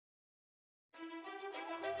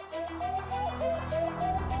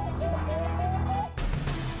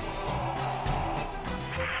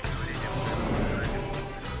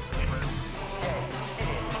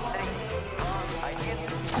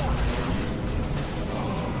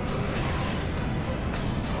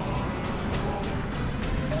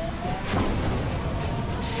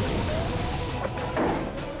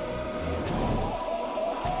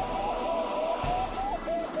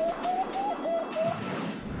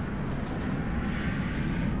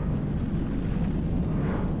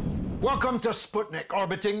Welcome to Sputnik,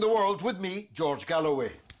 orbiting the world with me, George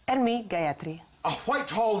Galloway. And me, Gayatri. A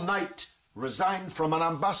Whitehall knight resigned from an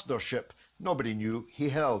ambassadorship nobody knew he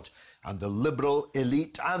held. And the liberal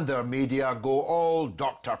elite and their media go all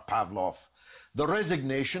Dr. Pavlov. The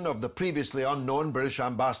resignation of the previously unknown British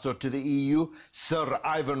ambassador to the EU, Sir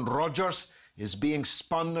Ivan Rogers, is being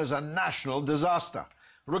spun as a national disaster,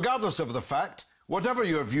 regardless of the fact, whatever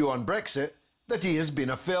your view on Brexit, that he has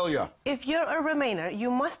been a failure. If you're a Remainer, you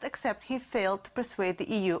must accept he failed to persuade the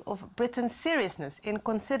EU of Britain's seriousness in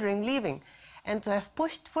considering leaving and to have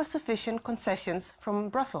pushed for sufficient concessions from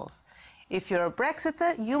Brussels. If you're a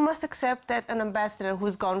Brexiter, you must accept that an ambassador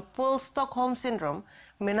who's gone full Stockholm syndrome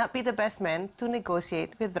may not be the best man to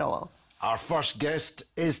negotiate withdrawal. Our first guest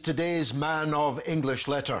is today's man of English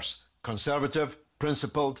letters, conservative,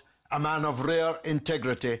 principled, a man of rare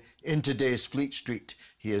integrity in today's Fleet Street.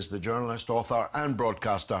 He is the journalist, author and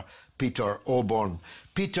broadcaster, Peter Oborne.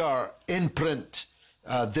 Peter, in print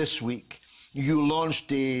this week, you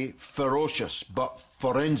launched a ferocious but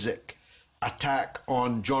forensic attack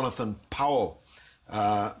on Jonathan Powell,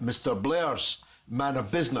 Mr. Blair's man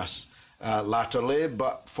of business latterly,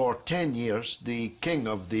 but for 10 years the king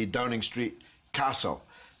of the Downing Street castle,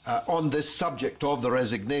 on this subject of the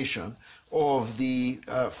resignation of the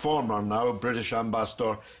former now British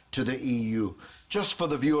ambassador to the EU. Just for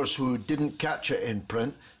the viewers who didn't catch it in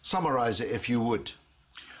print, summarise it if you would.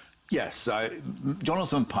 Yes,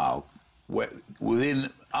 Jonathan Powell, within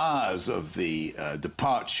hours of the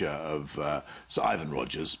departure of Sir Ivan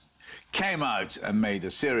Rogers, came out and made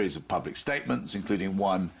a series of public statements, including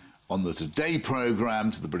one on the Today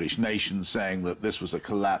programme to the British nation, saying that this was a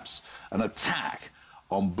collapse, an attack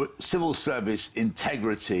on civil service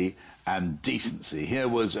integrity and decency. Here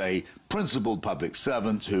was a principled public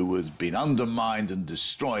servant who was being undermined and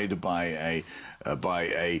destroyed by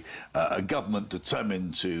a government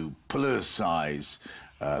determined to politicise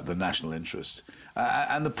the national interest.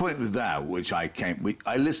 And the point with that, which I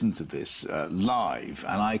listened to this live,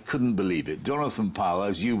 and I couldn't believe it. Jonathan Powell,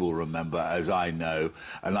 as you will remember, as I know,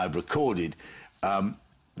 and I've recorded,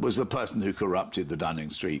 was the person who corrupted the Downing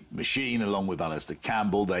Street machine, along with Alistair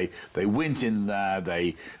Campbell. They went in there,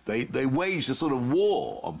 they waged a sort of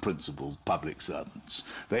war on principled public servants.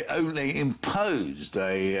 They only imposed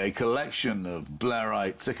a collection of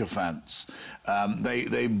Blairite sycophants.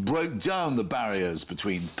 They broke down the barriers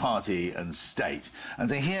between party and state. And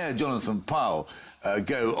to hear Jonathan Powell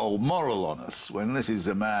go all moral on us, when this is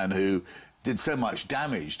a man who did so much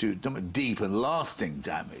damage, deep and lasting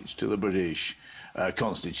damage to the British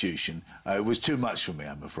Constitution, it was too much for me,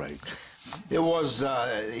 I'm afraid. It was,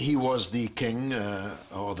 he was the king,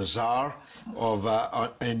 or the Tsar, of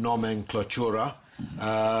a nomenclatura,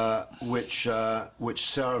 which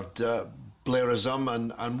served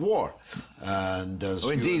Blairism and war. And as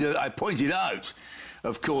indeed, I pointed out,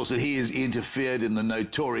 of course, that he has interfered in the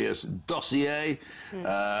notorious dossier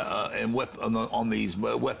on these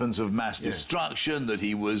weapons of mass destruction, that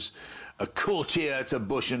he was a courtier to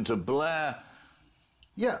Bush and to Blair.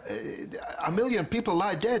 Yeah, 1 million people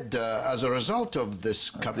lie dead as a result of this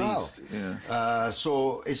cabal. Least, yeah.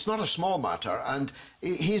 So it's not a small matter, and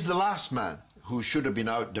he's the last man who should have been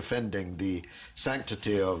out defending the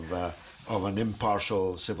sanctity of an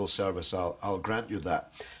impartial civil service. I'll grant you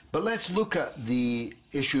that. But let's look at the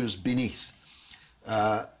issues beneath.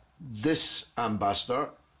 This ambassador,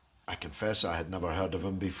 I confess I had never heard of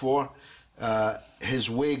him before. His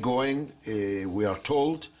way going, we are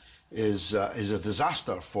told, is a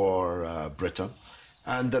disaster for Britain,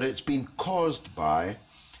 and that it's been caused by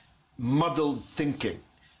muddled thinking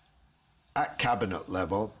at cabinet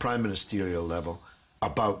level, prime ministerial level,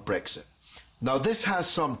 about Brexit. Now, this has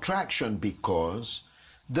some traction because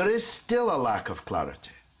there is still a lack of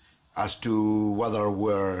clarity as to whether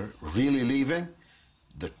we're really leaving,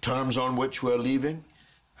 the terms on which we're leaving,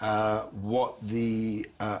 what the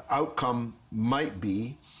outcome might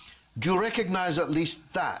be. Do you recognise at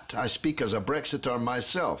least that, I speak as a Brexiter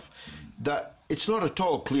myself, that it's not at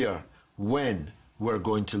all clear when we're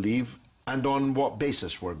going to leave and on what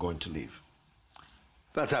basis we're going to leave?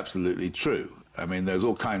 That's absolutely true. I mean, there's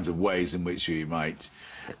all kinds of ways in which we might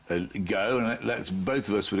go, and both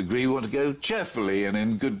of us would agree we want to go cheerfully and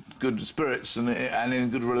in good spirits and in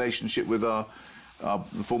good relationship with our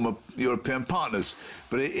former European partners.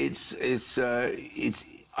 But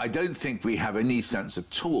I don't think we have any sense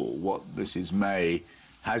at all what Mrs. May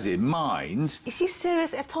has in mind. Is she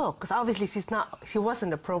serious at all? Because obviously she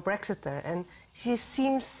wasn't a pro-Brexiter, and she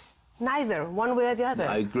seems neither, one way or the other.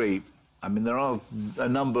 I agree. I mean, there are a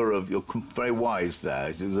number of, you're very wise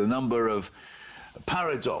there, there's a number of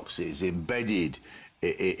paradoxes embedded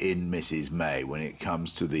in Mrs. May when it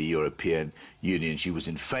comes to the European Union. She was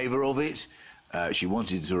in favour of it. She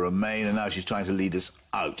wanted to remain, and now she's trying to lead us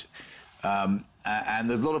out. And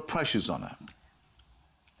there's a lot of pressures on her.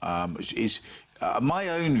 My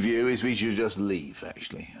own view is we should just leave,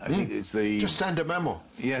 actually. I think it's the... Just send a memo.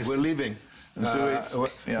 Yes. We're leaving. We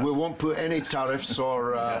won't put any tariffs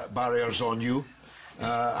or barriers on you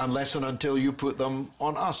unless and until you put them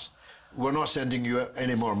on us. We're not sending you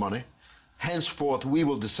any more money. Henceforth, we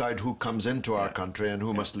will decide who comes into our country and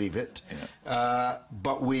who must leave it.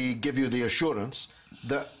 But we give you the assurance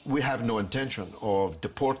that we have no intention of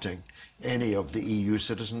deporting any of the EU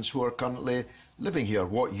citizens who are currently living here.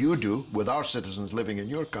 What you do with our citizens living in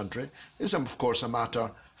your country is, of course, a matter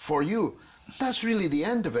for you. That's really the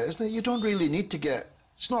end of it, isn't it? You don't really need to get...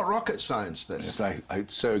 It's not rocket science, this. Yes, I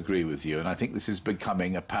so agree with you, and I think this is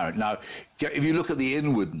becoming apparent. Now, if you look at the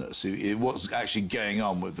inwardness, what's actually going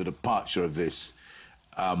on with the departure of this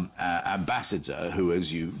ambassador, who,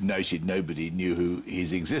 as you noted, nobody knew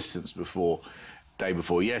his existence day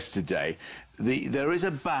before yesterday, there is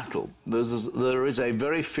a battle. There is a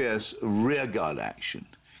very fierce rearguard action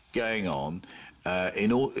going on,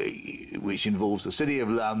 which involves the City of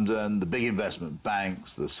London, the big investment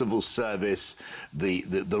banks, the civil service, the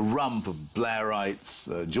rump of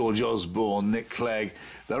Blairites, George Osborne, Nick Clegg.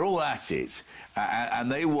 They're all at it,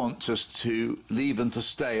 and they want us to leave and to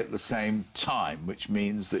stay at the same time, which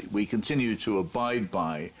means that we continue to abide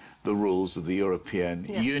by the rules of the European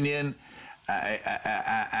Union.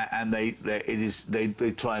 And they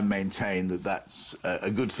try and maintain that that's a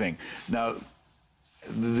good thing. Now,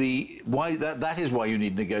 that is why you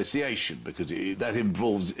need negotiation, because that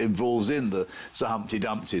involves in the Sir Humpty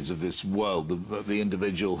Dumptys of this world, the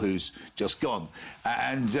individual who's just gone,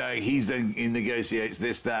 and he negotiates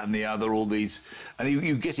this, that, and the other, all these, and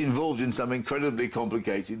you get involved in some incredibly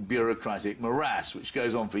complicated bureaucratic morass, which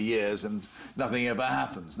goes on for years and nothing ever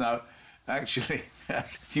happens. Now, actually,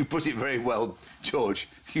 you put it very well, George.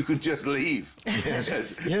 You could just leave.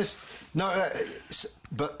 Yes. No,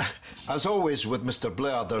 but as always with Mr.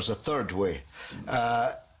 Blair, there's a third way.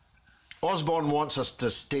 Osborne wants us to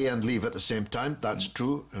stay and leave at the same time. That's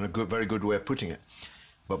true, and a very good way of putting it.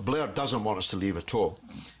 But Blair doesn't want us to leave at all.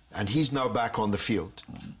 And he's now back on the field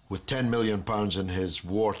with £10 million in his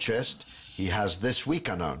war chest. He has this week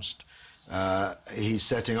announced he's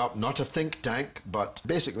setting up not a think tank, but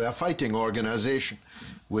basically a fighting organisation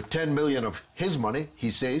with 10 million of his money, he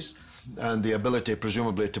says, and the ability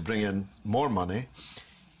presumably to bring in more money.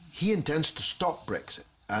 He intends to stop Brexit,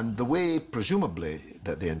 and the way presumably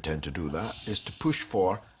that they intend to do that is to push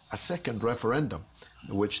for a second referendum,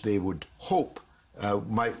 which they would hope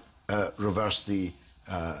might reverse the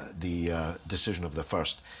decision of the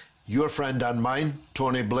first. Your friend and mine,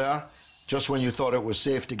 Tony Blair, just when you thought it was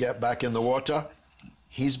safe to get back in the water,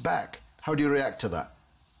 he's back. How do you react to that?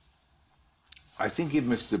 I think if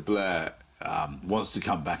Mr. Blair wants to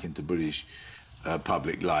come back into British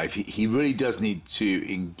public life, he really does need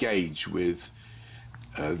to engage with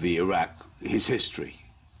the Iraq, his history,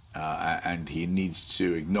 and he needs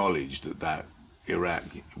to acknowledge that Iraq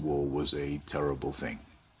war was a terrible thing,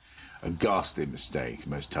 a ghastly mistake,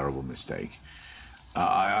 most terrible mistake.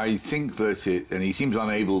 I think that and he seems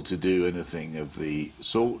unable to do anything of the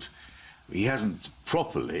sort. He hasn't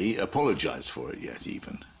properly apologised for it yet,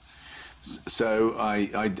 even. So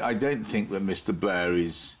I don't think that Mr. Blair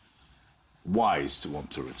is wise to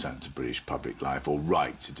want to return to British public life, or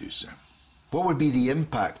right to do so. What would be the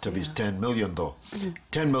impact of his 10 million, though?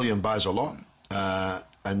 10 million buys a lot,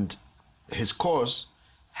 and his cause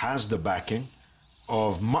has the backing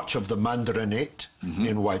of much of the Mandarinate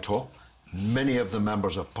in Whitehall, many of the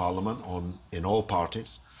members of Parliament in all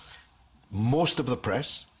parties, most of the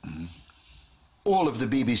press, all of the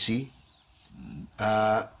BBC,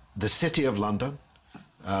 the City of London,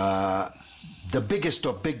 the biggest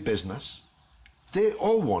of big business. They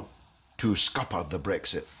all want to scupper the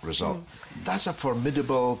Brexit result. That's a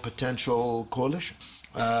formidable potential coalition.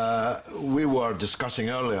 We were discussing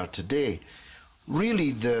earlier today,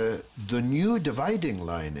 really the new dividing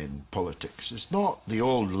line in politics is not the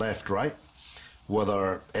old left-right,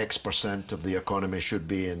 whether X% of the economy should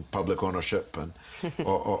be in public ownership and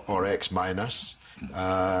or X minus,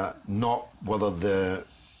 not whether the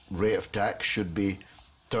rate of tax should be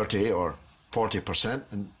 30 or 40%.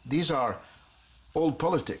 And these are old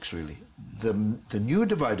politics, really. The new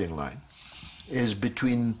dividing line is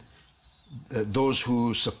between those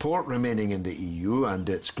who support remaining in the EU and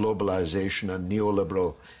its globalization and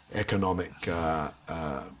neoliberal economic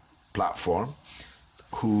platform,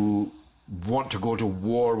 who want to go to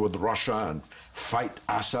war with Russia and fight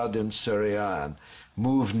Assad in Syria and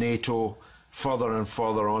move NATO further and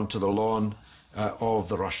further onto the lawn of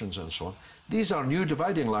the Russians and so on. These are new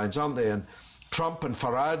dividing lines, aren't they? And Trump and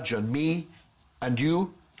Farage and me and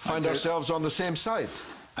you find ourselves on the same side.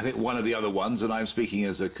 I think one of the other ones, and I'm speaking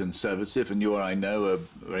as a Conservative, and you and I know are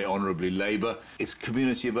very honourably Labour, is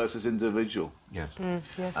community versus individual. Yes.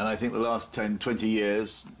 Yes. And I think the last 10, 20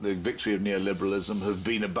 years, the victory of neoliberalism has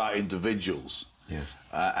been about individuals. Yes.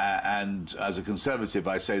 And as a Conservative,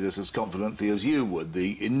 I say this as confidently as you would.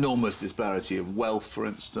 The enormous disparity of wealth, for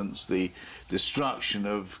instance, the destruction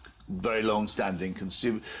of very long-standing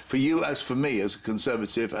consumer... For you, as for me, as a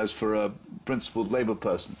Conservative, as for a principled Labour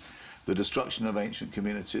person, the destruction of ancient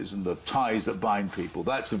communities and the ties that bind people,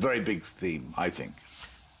 that's a very big theme, I think.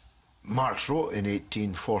 Marx wrote in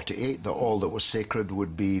 1848 that all that was sacred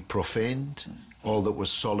would be profaned, all that was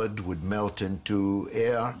solid would melt into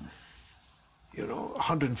air. You know,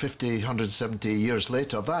 150, 170 years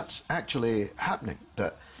later, that's actually happening.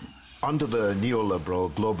 That under the neoliberal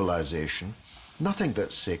globalization, nothing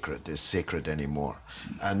that's sacred is sacred anymore,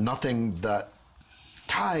 and nothing that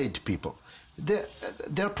tied people.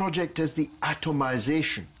 Their project is the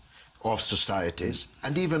atomization of societies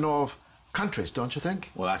and even of countries, don't you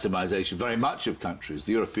think? Well, atomization, very much of countries.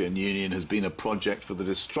 The European Union has been a project for the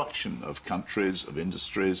destruction of countries, of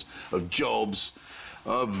industries, of jobs,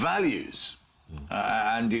 of values.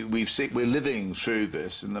 And we're living through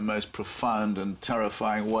this in the most profound and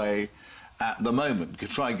terrifying way at the moment.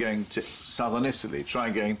 Try going to southern Italy,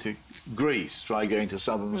 try going to Greece, try going to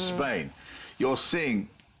southern Spain. You're seeing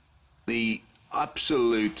the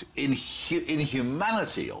absolute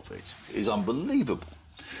inhumanity of it is unbelievable.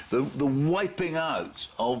 The wiping out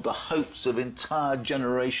of the hopes of entire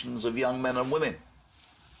generations of young men and women.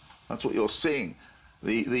 That's what you're seeing.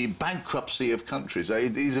 The bankruptcy of countries.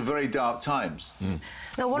 These are very dark times.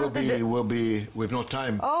 Now, we've no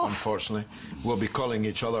time, unfortunately. We'll be calling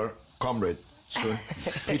each other comrade soon.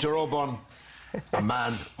 Peter Oborne, a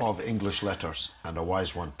man of English letters, and a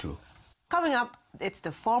wise one too. Coming up, it's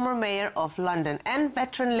the former mayor of London and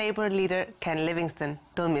veteran Labour leader Ken Livingstone.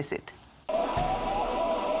 Don't miss it.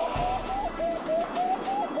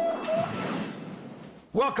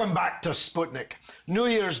 Welcome back to Sputnik. New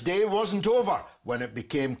Year's Day wasn't over when it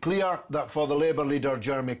became clear that for the Labour leader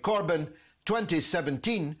Jeremy Corbyn,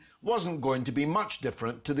 2017 wasn't going to be much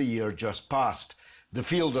different to the year just past. The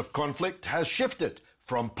field of conflict has shifted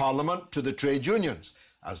from Parliament to the trade unions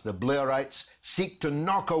as the Blairites seek to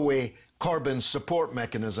knock away Corbyn's support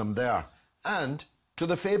mechanism there, and to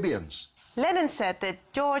the Fabians. Lenin said that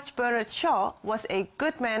George Bernard Shaw was a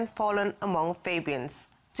good man fallen among Fabians.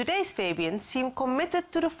 Today's Fabians seem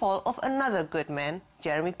committed to the fall of another good man,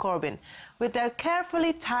 Jeremy Corbyn, with their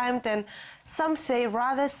carefully timed and, some say,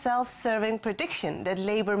 rather self-serving prediction that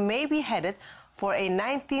Labour may be headed for a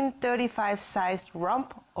 1935-sized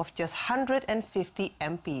rump of just 150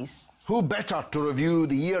 MPs. Who better to review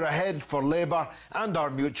the year ahead for Labour and our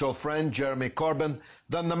mutual friend Jeremy Corbyn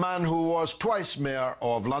than the man who was twice Mayor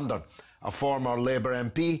of London, a former Labour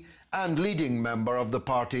MP and leading member of the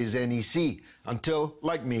party's NEC, until,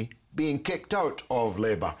 like me, being kicked out of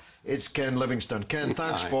Labour. It's Ken Livingstone. Ken,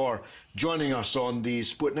 thanks for joining us on the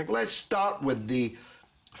Sputnik. Let's start with the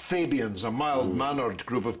Fabians, a mild-mannered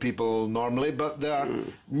group of people normally, but their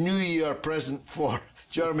New Year present for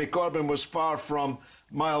Jeremy Corbyn was far from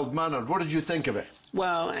mild-mannered. What did you think of it?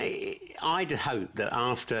 Well, I'd hoped that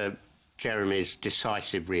after Jeremy's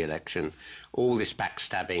decisive re-election, all this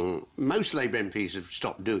backstabbing, most Labour MPs have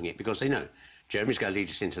stopped doing it because they know Jeremy's going to lead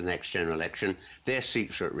us into the next general election. Their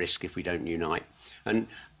seats are at risk if we don't unite. And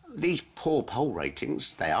these poor poll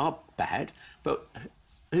ratings, they are bad, but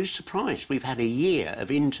who's surprised? We've had a year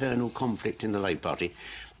of internal conflict in the Labour Party.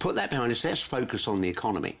 Put that behind us, let's focus on the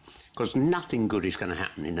economy, because nothing good is going to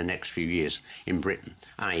happen in the next few years in Britain.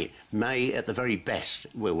 May, at the very best,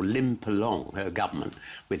 will limp along her government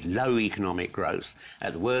with low economic growth.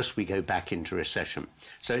 At the worst, we go back into recession.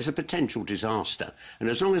 So it's a potential disaster. And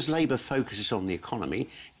as long as Labour focuses on the economy,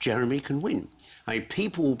 Jeremy can win.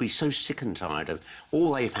 People will be so sick and tired of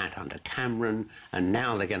all they've had under Cameron, and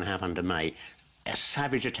now they're going to have under May. A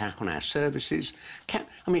savage attack on our services.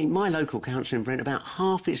 My local council in Brent, about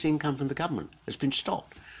half its income from the government has been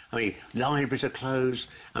stopped. Libraries are closed.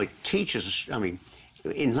 Teachers,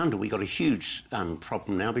 in London we've got a huge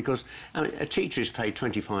problem now because a teacher is paid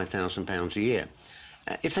 £25,000 a year.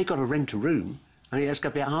 If they've got to rent a room, I mean, that's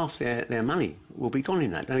going to be half their money will be gone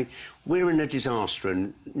in that. I mean, we're in a disaster,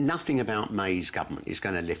 and nothing about May's government is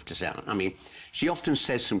going to lift us out. I mean, she often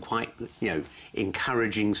says some quite,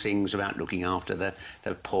 encouraging things about looking after the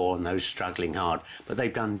poor and those struggling hard, but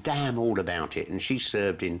they've done damn all about it. And she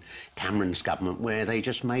served in Cameron's government, where they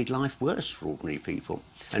just made life worse for ordinary people.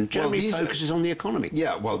 And Jeremy focuses on the economy.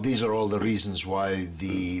 Yeah, well, these are all the reasons why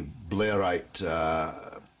the Blairite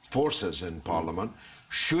forces in Parliament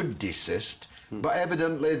should desist, but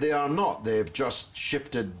evidently they are not. They've just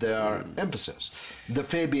shifted their emphasis. The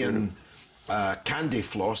Fabian candy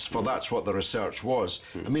floss, for that's what the research was.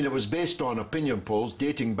 I mean, it was based on opinion polls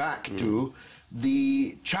dating back to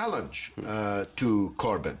the challenge to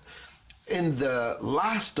Corbyn. In the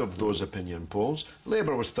last of those opinion polls,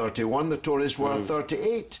 Labour was 31, the Tories were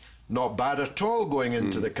 38. Not bad at all going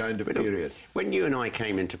into the kind of period. When you and I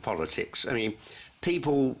came into politics, I mean,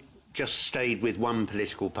 people just stayed with one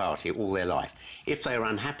political party all their life. If they were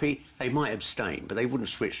unhappy, they might abstain, but they wouldn't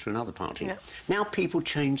switch to another party. Yeah. Now people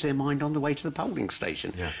change their mind on the way to the polling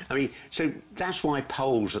station. Yeah. I mean, so that's why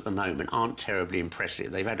polls at the moment aren't terribly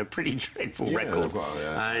impressive. They've had a pretty dreadful record. Well,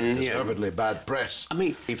 and deservedly bad press. I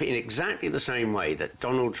mean, in exactly the same way that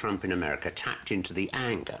Donald Trump in America tapped into the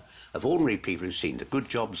anger of ordinary people who've seen the good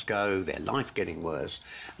jobs go, their life getting worse,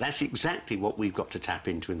 that's exactly what we've got to tap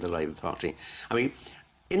into in the Labour Party. I mean,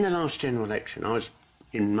 in the last general election, I was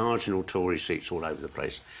in marginal Tory seats all over the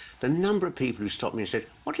place. The number of people who stopped me and said,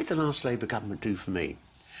 what did the last Labour government do for me?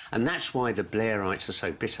 And that's why the Blairites are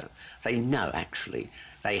so bitter. They know, actually,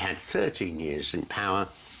 they had 13 years in power.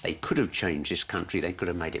 They could have changed this country. They could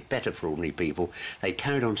have made it better for ordinary people. They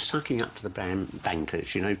carried on sucking up to the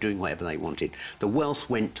bankers, doing whatever they wanted. The wealth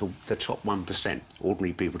went to the top 1%.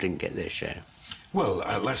 Ordinary people didn't get their share. Well,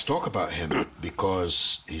 let's talk about him,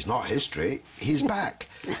 because he's not history. He's back.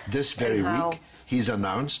 This very week, he's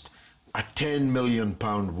announced a £10 million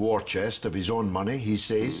war chest of his own money, he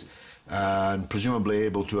says, and presumably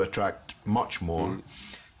able to attract much more,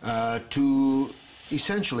 to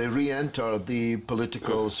essentially re-enter the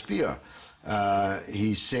political sphere.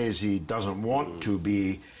 He says he doesn't want to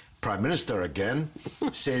be Prime Minister again,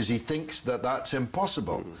 says he thinks that that's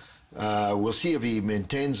impossible. We'll see if he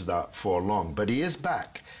maintains that for long, but he is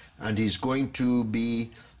back, and he's going to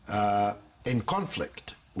be in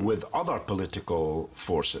conflict with other political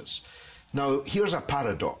forces. Now, here's a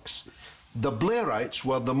paradox. The Blairites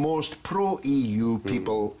were the most pro-EU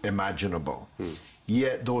people imaginable,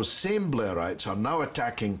 yet those same Blairites are now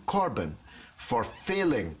attacking Corbyn for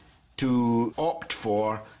failing to opt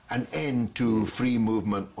for an end to free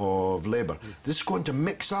movement of labour. This is going to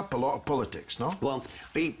mix up a lot of politics, no? Well,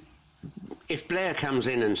 if Blair comes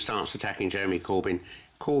in and starts attacking Jeremy Corbyn,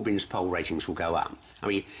 Corbyn's poll ratings will go up. I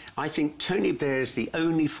mean, I think Tony Blair is the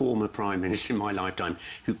only former Prime Minister in my lifetime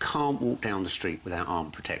who can't walk down the street without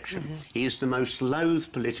armed protection. He is the most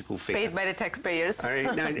loathed political figure. Paid by the taxpayers.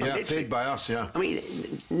 Paid by us, yeah. I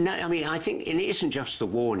mean, I think it isn't just the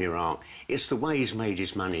war in Iraq, it's the way he's made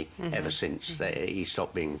his money ever since he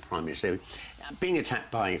stopped being Prime Minister. Being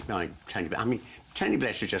attacked by Tony Blair, I mean, Tony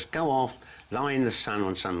Blair should just go off, lie in the sun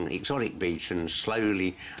on some exotic beach and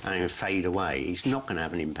slowly fade away. He's not going to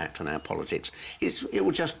have an impact on our politics. It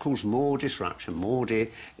will just cause more disruption,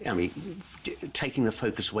 taking the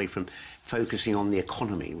focus away from focusing on the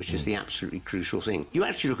economy, which is the absolutely crucial thing. You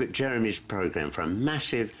actually look at Jeremy's programme for a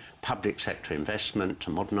massive public sector investment to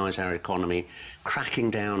modernise our economy,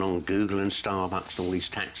 cracking down on Google and Starbucks and all these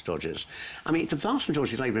tax dodgers. I mean, the vast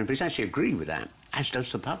majority of Labour MPs actually agree with that, as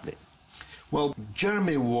does the public. Well,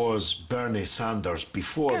 Jeremy was Bernie Sanders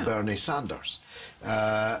before Bernie Sanders.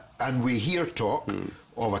 And we hear talk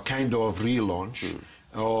of a kind of relaunch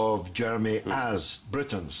of Jeremy as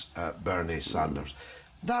Britain's Bernie Sanders.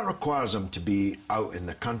 That requires him to be out in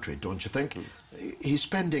the country, don't you think? He's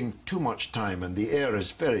spending too much time, and the air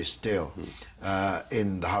is very stale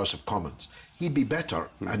in the House of Commons. He'd be better,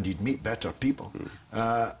 and he'd meet better people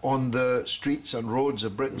on the streets and roads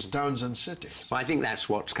of Britain's towns and cities. Well, I think that's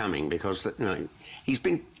what's coming, because he's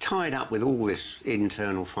been tied up with all this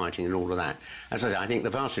internal fighting and all of that. As I say, I think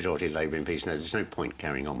the vast majority of Labour MPs know there's no point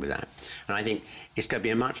carrying on with that. And I think it's going to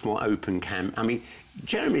be a much more open camp. I mean,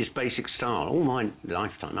 Jeremy's basic style, all my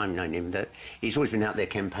lifetime, I've known him, that he's always been out there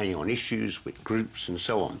campaigning on issues with groups and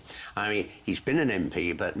so on. I mean, he's been an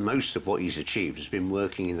MP, but most of what he's achieved has been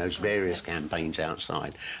working in those various campaigns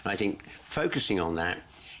outside. And I think focusing on that,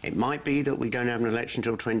 it might be that we don't have an election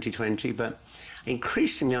until 2020, but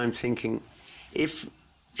increasingly I'm thinking if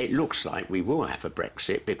it looks like we will have a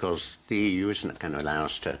Brexit because the EU isn't going to allow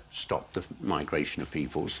us to stop the migration of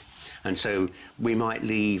peoples. And so we might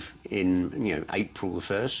leave in, April the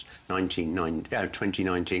 1st,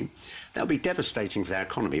 2019. That'll be devastating for our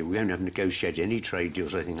economy. We won't have negotiated any trade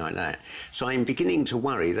deals or anything like that. So I'm beginning to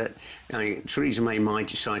worry that Theresa May might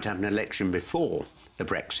decide to have an election before the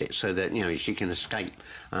Brexit so that, she can escape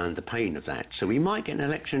the pain of that. So we might get an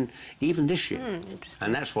election even this year.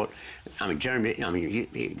 And that's what, Jeremy,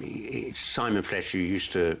 Simon Fletcher, who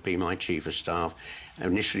used to be my chief of staff,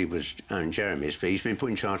 initially was Jeremy's, but he's been put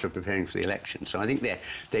in charge of preparing for the election. So I think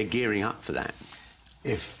they're gearing up for that.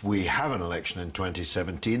 If we have an election in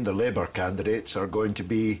 2017, the Labour candidates are going to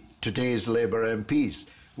be today's Labour MPs.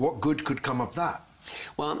 What good could come of that?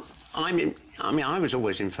 Well, I was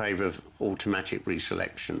always in favour of automatic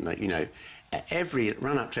reselection. That every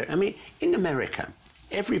run up to, in America,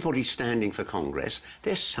 everybody standing for Congress,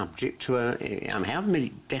 they're subject to however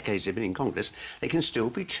many decades they've been in Congress, they can still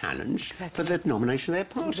be challenged for the nomination of their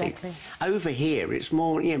party. Exactly. Over here, it's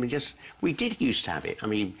more, we did used to have it.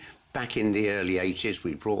 Back in the early 80s,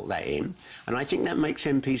 we brought that in, and I think that makes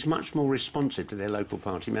MPs much more responsive to their local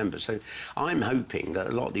party members. So I'm hoping that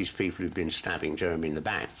a lot of these people who've been stabbing Jeremy in the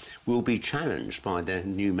back will be challenged by the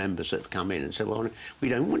new members that have come in and say, well, we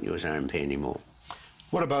don't want you as our MP anymore.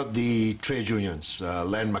 What about the trade unions?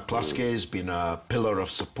 Len McCluskey has been a pillar of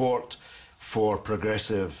support for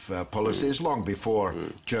progressive policies long before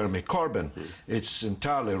Jeremy Corbyn. It's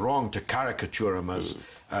entirely wrong to caricature him as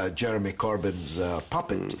Jeremy Corbyn's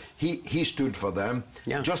puppet. He stood for them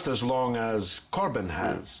just as long as Corbyn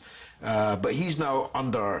has. But he's now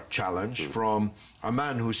under challenge from a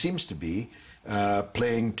man who seems to be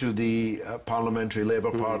playing to the Parliamentary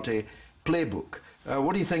Labour Party playbook.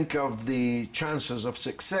 What do you think of the chances of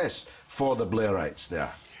success for the Blairites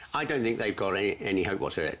there? I don't think they've got any hope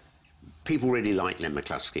whatsoever. People really like Len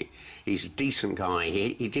McCluskey. He's a decent guy.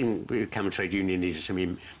 He didn't become a trade unionist to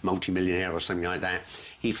be multi-millionaire or something like that.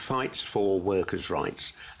 He fights for workers'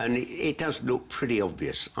 rights. And it does look pretty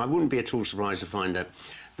obvious. I wouldn't be at all surprised to find that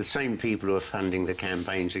the same people who are funding the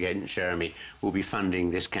campaigns against Jeremy will be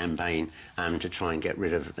funding this campaign to try and get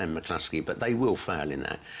rid of Len McCluskey. But they will fail in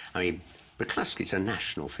that. McCluskey's a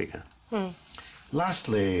national figure.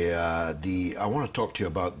 Lastly, I want to talk to you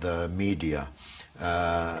about the media.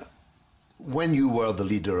 When you were the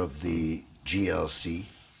leader of the GLC,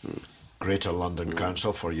 Greater London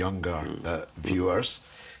Council for younger viewers,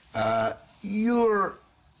 your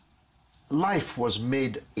life was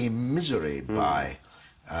made a misery by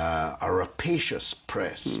a rapacious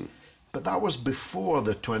press. But that was before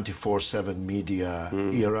the 24/7 media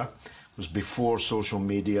era. It was before social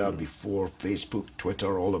media, before Facebook,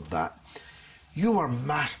 Twitter, all of that. You were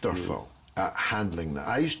masterful at handling that.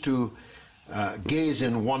 I used to gaze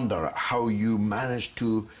in wonder at how you managed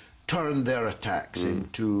to turn their attacks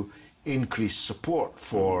into increased support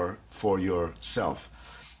for yourself.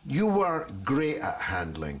 You were great at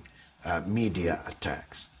handling media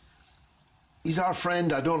attacks. He's our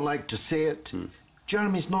friend, I don't like to say it.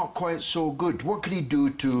 Jeremy's not quite so good. What could he do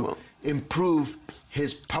to improve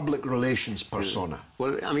his public relations persona?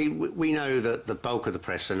 Well, we know that the bulk of the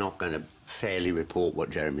press are not going to fairly report what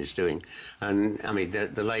Jeremy's doing. And,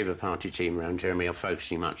 the Labour Party team around Jeremy are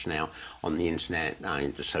focusing much now on the internet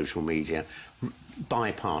and the social media,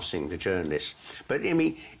 bypassing the journalists. But,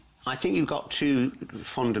 I think you've got too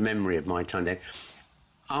fond a memory of my time there.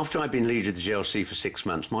 After I'd been leader of the GLC for 6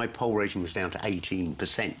 months, my poll rating was down to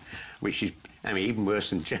 18%, which is, even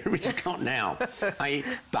worse than Jeremy's got now.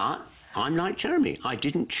 But I'm like Jeremy. I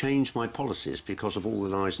didn't change my policies because of all the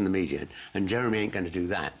lies in the media, and Jeremy ain't going to do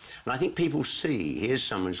that. And I think people see, here's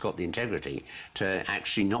someone who's got the integrity to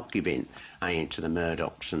actually not give in to the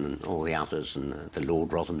Murdochs and all the others and the Lord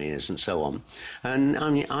Rothermeres and so on. And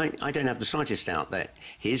I don't have the slightest doubt that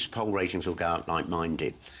his poll ratings will go up like mine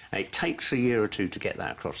did. It takes a year or two to get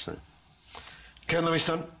that across there. Ken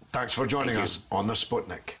Livingstone, thanks for joining us on the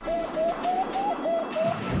Sputnik.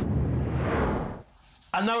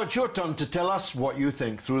 And now it's your turn to tell us what you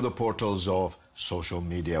think through the portals of social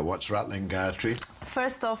media. What's rattling, Gayatri?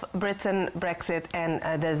 First off, Britain, Brexit,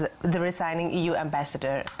 and there's the resigning EU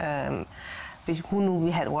ambassador. Who knew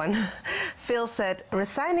we had one? Phil said,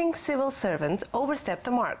 resigning civil servants overstep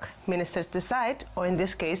the mark. Ministers decide, or in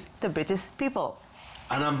this case, the British people.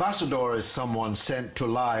 An ambassador is someone sent to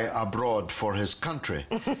lie abroad for his country.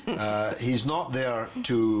 He's not there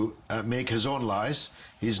to make his own lies.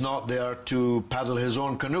 He's not there to paddle his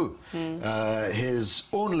own canoe. His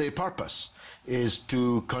only purpose is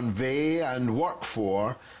to convey and work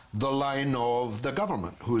for the line of the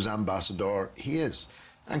government, whose ambassador he is.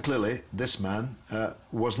 And clearly, this man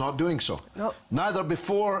was not doing so. No. Neither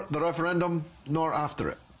before the referendum nor after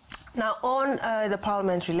it. Now, on the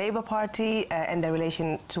Parliamentary Labour Party and the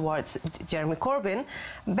relation towards Jeremy Corbyn,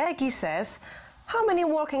 Beggy says, how many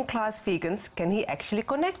working-class vegans can he actually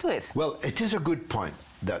connect with? Well, it is a good point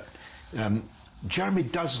that Jeremy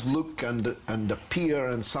does look and appear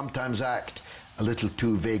and sometimes act a little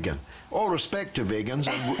too vegan. All respect to vegans,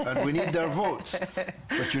 and we need their votes,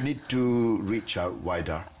 but you need to reach out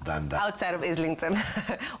wider than that. Outside of Islington.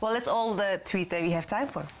 Well, that's all the tweets that we have time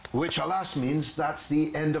for. Which, alas, means that's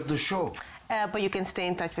the end of the show. But you can stay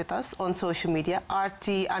in touch with us on social media,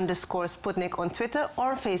 RT_Sputnik on Twitter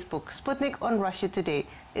or Facebook, Sputnik on Russia Today.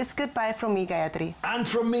 It's goodbye from me, Gayatri. And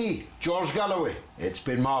from me, George Galloway. It's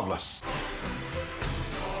been marvellous.